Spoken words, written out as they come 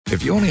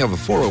If you only have a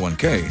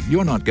 401k,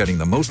 you're not getting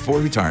the most for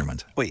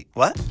retirement. Wait,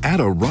 what? Add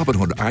a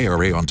Robinhood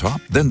IRA on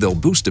top, then they'll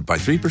boost it by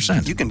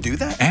 3%. You can do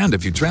that? And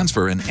if you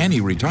transfer in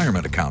any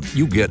retirement account,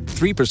 you get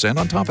 3%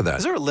 on top of that.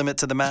 Is there a limit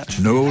to the match?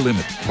 No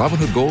limit.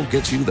 Robinhood Gold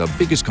gets you the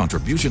biggest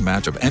contribution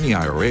match of any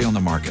IRA on the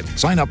market.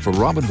 Sign up for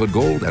Robinhood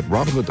Gold at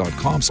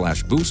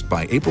Robinhood.com/boost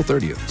by April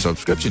 30th.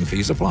 Subscription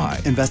fees apply.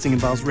 Investing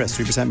involves risk.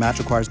 3% match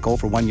requires gold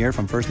for 1 year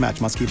from first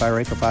match. Must keep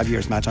IRA for 5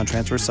 years. Match on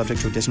transfers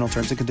subject to additional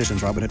terms and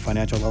conditions. Robinhood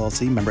Financial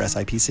LLC, member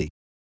SIPC.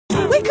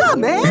 Wake up,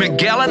 man!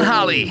 Miguel and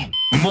Holly.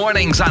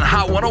 Mornings on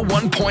Hot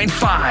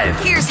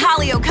 101.5. Here's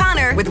Holly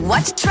O'Connor with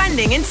what's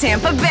trending in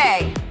Tampa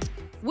Bay.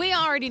 We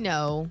already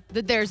know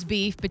that there's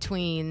beef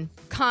between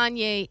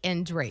Kanye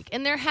and Drake.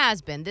 And there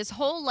has been. This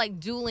whole,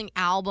 dueling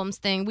albums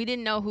thing. We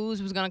didn't know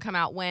whose was going to come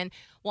out when.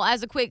 Well,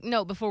 as a quick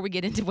note before we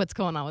get into what's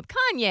going on with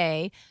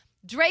Kanye,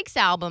 Drake's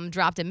album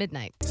dropped at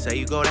midnight. Say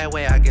you go that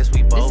way, I guess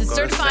we both. This is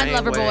Certified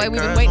Lover Boy.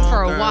 We've been waiting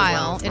for a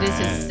while. It is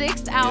his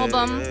 6th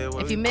album.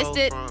 If you missed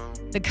it,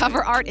 the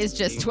cover art is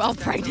just 12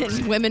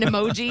 pregnant women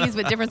emojis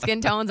with different skin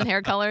tones and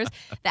hair colors.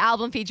 The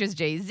album features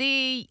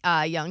Jay-Z,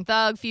 Young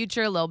Thug,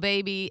 Future, Lil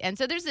Baby. And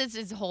so there's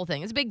this whole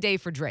thing. It's a big day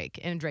for Drake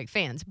and Drake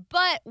fans.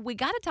 But we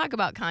got to talk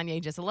about Kanye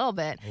just a little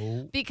bit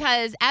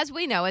because as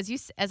we know, as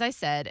I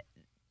said,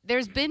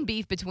 there's been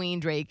beef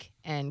between Drake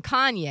and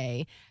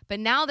Kanye, but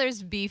now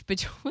there's beef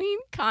between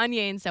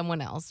Kanye and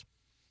someone else.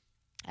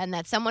 And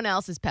that someone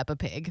else is Peppa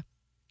Pig.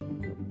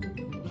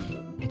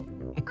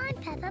 I'm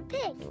Peppa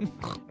Pig.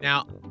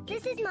 Now,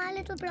 This is my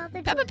little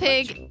brother. Peppa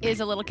Pig is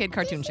a little kid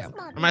cartoon show.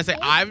 I'm going to say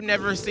I've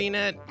never seen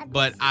it,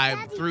 but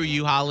through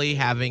you, Holly,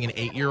 having an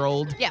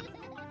 8-year-old, Yeah.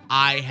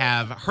 I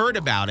have heard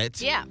about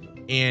it. Yeah.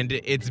 And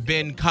it's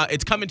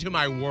come into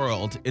my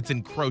world. It's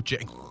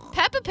encroaching.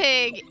 Peppa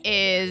Pig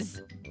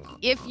is,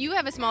 if you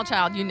have a small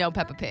child, you know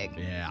Peppa Pig.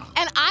 Yeah.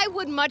 And I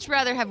would much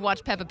rather have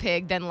watched Peppa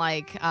Pig than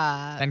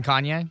Than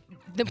Kanye?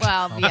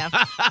 Yeah.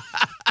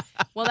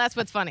 Well, that's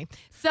what's funny.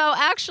 So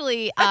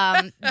actually,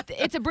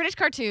 it's a British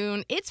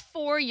cartoon. It's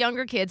for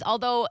younger kids,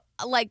 although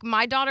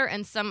my daughter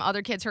and some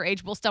other kids her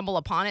age will stumble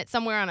upon it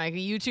somewhere on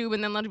YouTube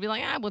and then they'll be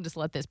like, we'll just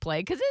let this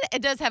play because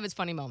it does have its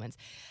funny moments.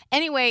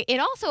 Anyway, it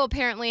also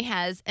apparently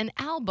has an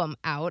album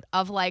out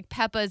of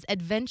Peppa's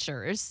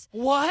adventures.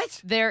 What?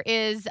 There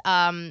is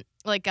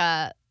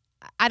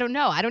I don't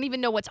know. I don't even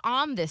know what's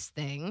on this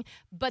thing,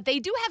 but they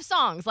do have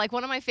songs.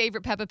 One of my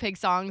favorite Peppa Pig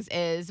songs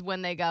is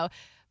when they go,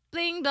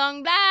 bling,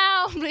 dong,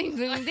 blow, bling,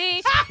 bling,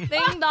 ding,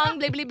 bling, dong,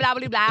 bling, bling, blah,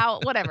 blah, blah,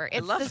 whatever.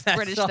 It's this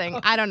British thing.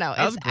 I don't know.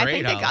 That was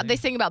great, I think Holly. they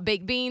sing about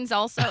baked beans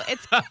also.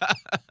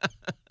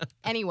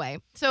 Anyway,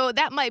 so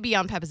that might be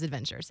on Peppa's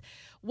Adventures.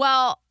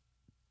 Well,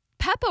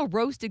 Peppa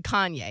roasted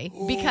Kanye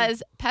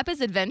because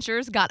Peppa's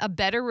Adventures got a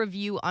better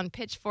review on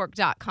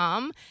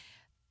Pitchfork.com.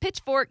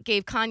 Pitchfork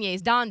gave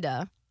Kanye's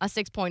Donda a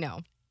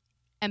 6.0,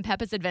 and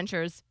Peppa's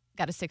Adventures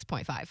got a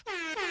 6.5.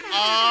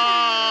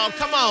 Oh,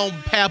 come on,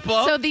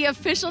 Peppa. So the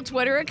official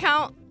Twitter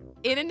account,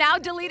 in a now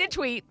deleted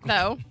tweet,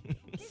 though,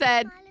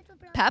 said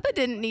Peppa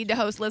didn't need to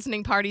host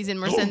listening parties in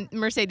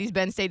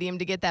Mercedes-Benz Stadium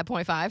to get that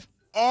 0.5.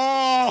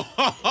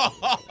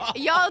 Oh.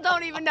 Y'all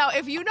don't even know.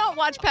 If you don't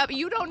watch Peppa,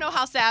 you don't know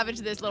how savage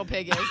this little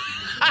pig is.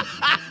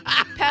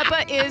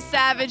 Peppa is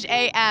savage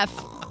AF,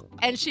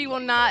 and she will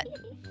not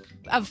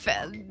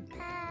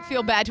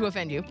feel bad to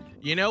offend you.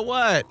 You know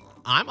what?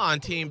 I'm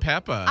on Team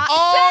Peppa. Same!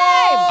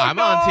 I'm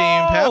on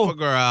Team Peppa,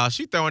 girl.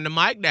 She throwing the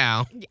mic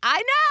down.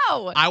 I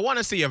know. I want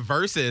to see a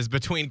versus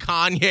between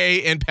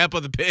Kanye and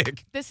Peppa the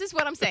Pig. This is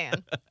what I'm saying.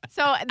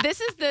 So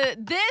this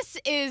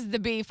is the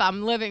beef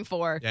I'm living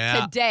for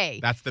today.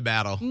 That's the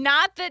battle.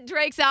 Not that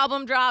Drake's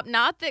album dropped,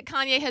 not that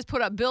Kanye has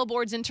put up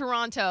billboards in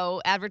Toronto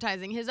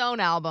advertising his own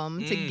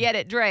album to get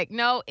at Drake.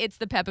 No, it's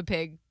the Peppa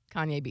Pig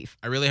Kanye beef.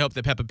 I really hope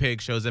that Peppa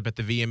Pig shows up at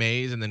the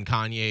VMAs and then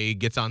Kanye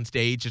gets on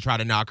stage to try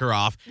to knock her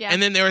off. Yeah.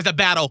 And then there is a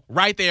battle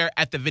right there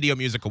at the Video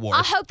Music Awards.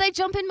 I hope they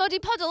jump in muddy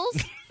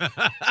puddles.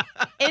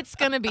 It's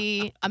going to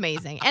be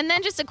amazing. And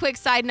then just a quick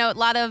side note, a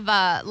lot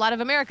of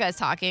America is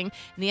talking,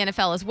 and the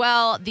NFL as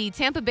well. The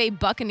Tampa Bay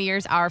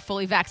Buccaneers are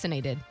fully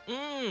vaccinated.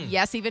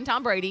 Yes, even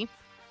Tom Brady.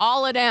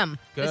 All of them.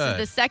 Good. This is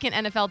the second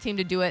NFL team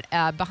to do it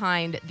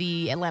behind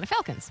the Atlanta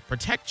Falcons.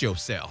 Protect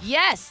yourself.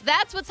 Yes,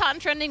 that's what's hot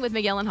and trending with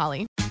Miguel and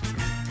Holly.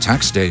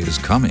 Tax day is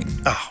coming.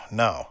 Oh,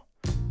 no.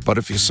 But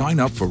if you sign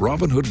up for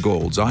Robinhood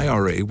Gold's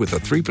IRA with a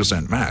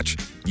 3% match,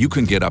 you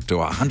can get up to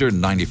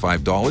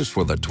 $195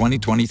 for the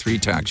 2023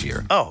 tax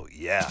year. Oh,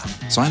 yeah.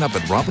 Sign up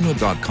at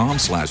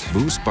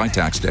Robinhood.com/boost by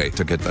tax day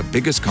to get the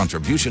biggest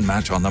contribution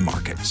match on the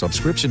market.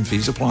 Subscription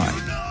fees apply.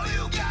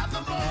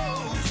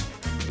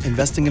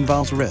 Investing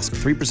involves risk.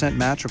 3%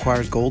 match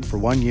requires gold for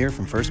 1 year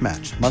from first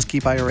match. Must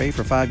keep IRA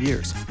for 5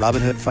 years.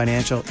 Robinhood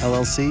Financial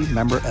LLC,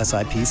 member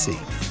SIPC.